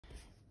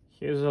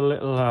here's a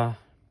little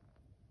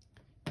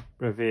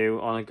review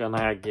on a gun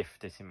I had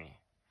gifted to me,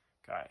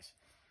 guys.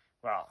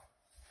 Well,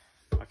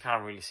 I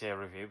can't really say a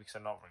review because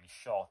I'm not really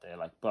sure there,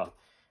 like, but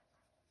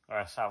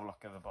let's have a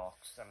look at the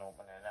box and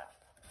open it up.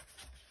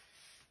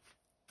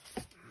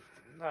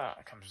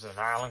 That comes with an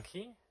Allen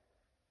key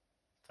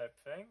type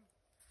thing.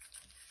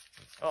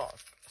 Oh,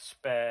 a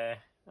spare.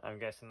 I'm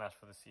guessing that's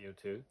for the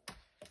CO2.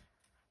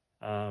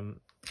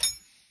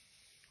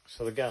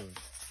 So the gun.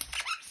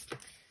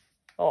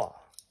 Oh,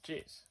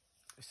 jeez,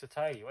 it's a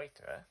tidy weight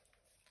to it.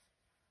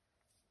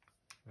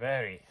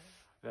 Very,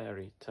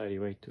 very tidy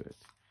weight to it.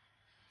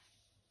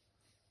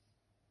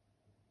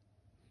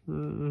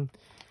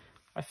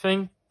 I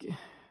think it's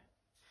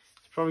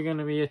probably going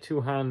to be a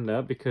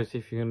two-hander because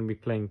if you're going to be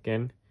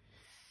plinking,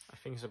 I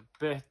think it's a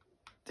bit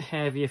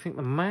heavy. I think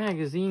the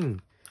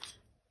magazine.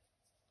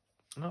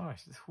 No,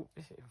 it's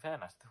in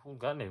fairness, the whole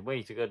gun is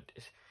way too good.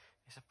 It's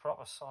a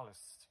proper solid,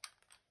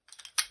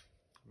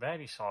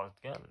 very solid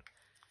gun.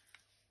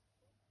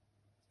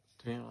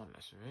 To be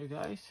honest with you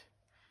guys,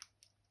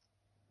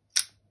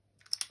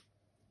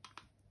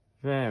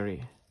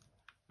 very,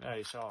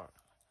 very solid.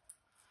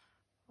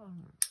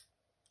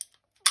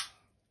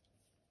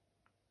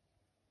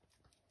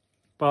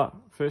 But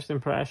first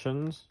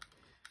impressions,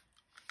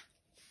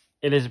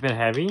 it is a bit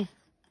heavy,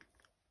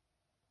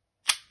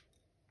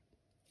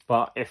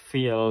 but it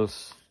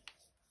feels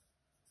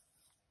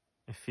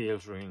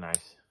really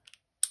nice.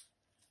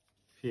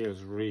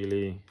 Feels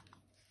really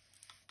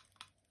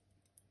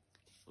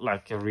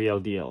like a real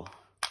deal.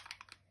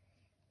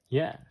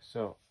 Yeah,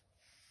 so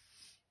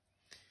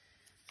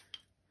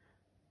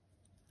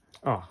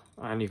oh,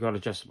 and you've got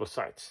adjustable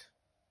sights,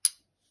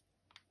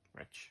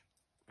 which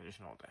I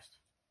just noticed.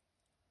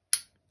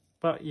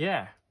 But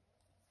yeah,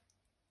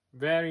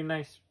 very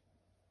nice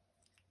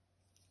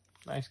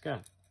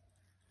gun.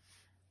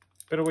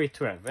 Bit of weight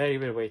to it, very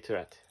bit of weight to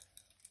it.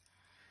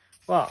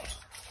 Well,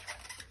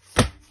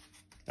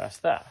 that's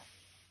that.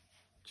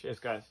 Cheers,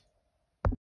 guys.